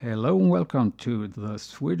Hello and welcome to the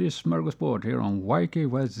Swedish Smorgasbord here on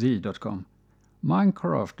ykyz.com.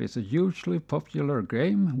 Minecraft is a hugely popular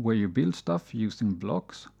game where you build stuff using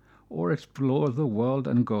blocks or explore the world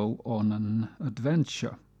and go on an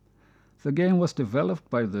adventure. The game was developed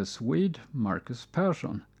by the Swede Marcus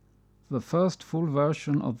Persson. The first full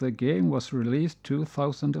version of the game was released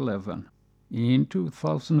 2011. In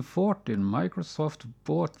 2014, Microsoft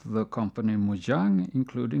bought the company Mojang,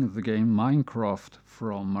 including the game Minecraft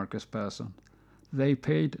from Marcus Persson. They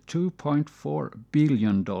paid $2.4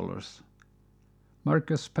 billion.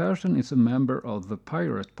 Marcus Persson is a member of the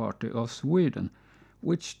Pirate Party of Sweden,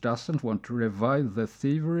 which doesn't want to revive the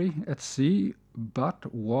thievery at sea,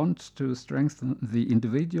 but wants to strengthen the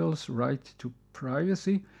individual's right to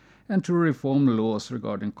privacy and to reform laws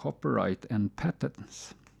regarding copyright and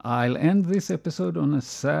patents. I'll end this episode on a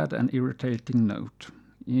sad and irritating note.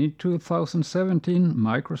 In 2017,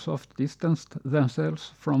 Microsoft distanced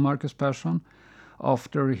themselves from Marcus Persson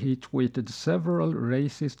after he tweeted several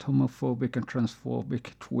racist, homophobic and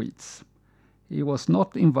transphobic tweets. He was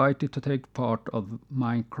not invited to take part of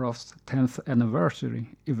Minecraft's 10th anniversary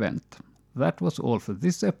event. That was all for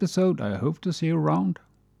this episode. I hope to see you around.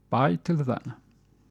 Bye till then.